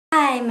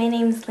Hi, my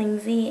name's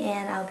Lingsze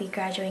and I'll be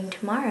graduating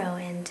tomorrow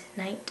and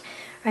tonight.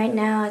 Right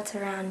now it's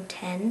around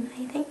 10,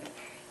 I think.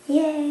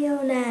 Yay,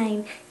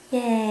 09,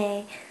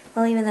 yay.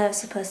 Well, even though I was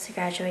supposed to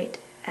graduate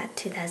at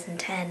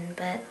 2010,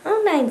 but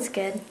 09's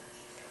good.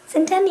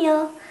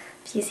 Centennial,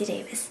 UC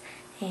Davis.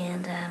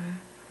 And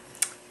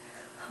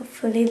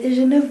hopefully there's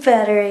enough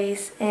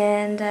batteries.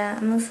 And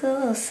I'm also a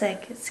little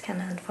sick, it's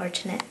kind of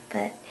unfortunate,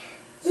 but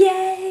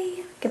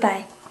yay!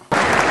 Goodbye.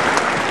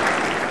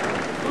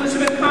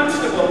 Elizabeth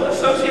Constable,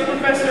 Associate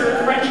Professor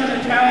of French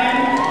and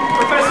Italian,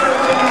 Professor of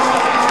Women's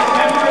Studies, and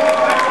member of the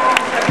Faculty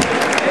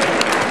Executive Committee.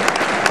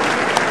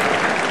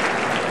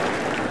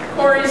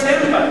 Corey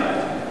Zamba,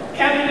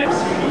 candidate.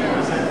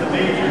 Present the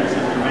majors in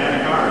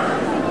dramatic art.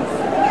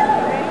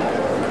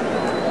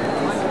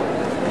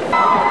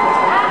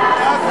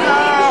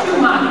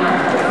 Schumacher.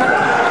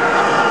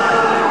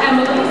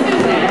 Emily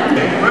Suzanne.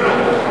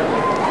 Riddle.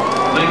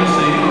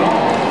 Lingsze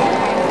Wall.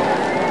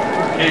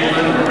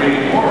 Caitlin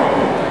Marie Morrow.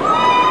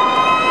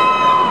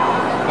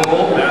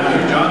 Cole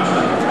Matthew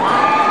Johnson.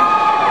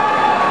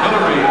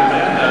 Hillary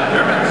Amanda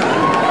Hermanson.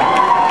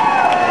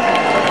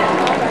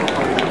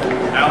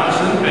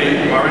 Allison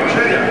Faith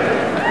Barachea.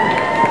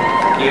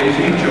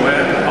 Daisy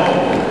Joanne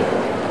Home.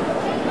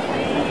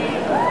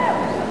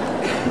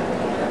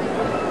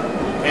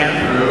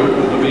 Andrew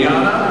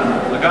Lumiana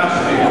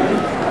Lagasse.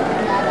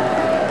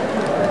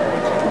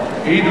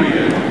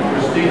 Adrian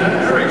Christina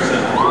Erickson.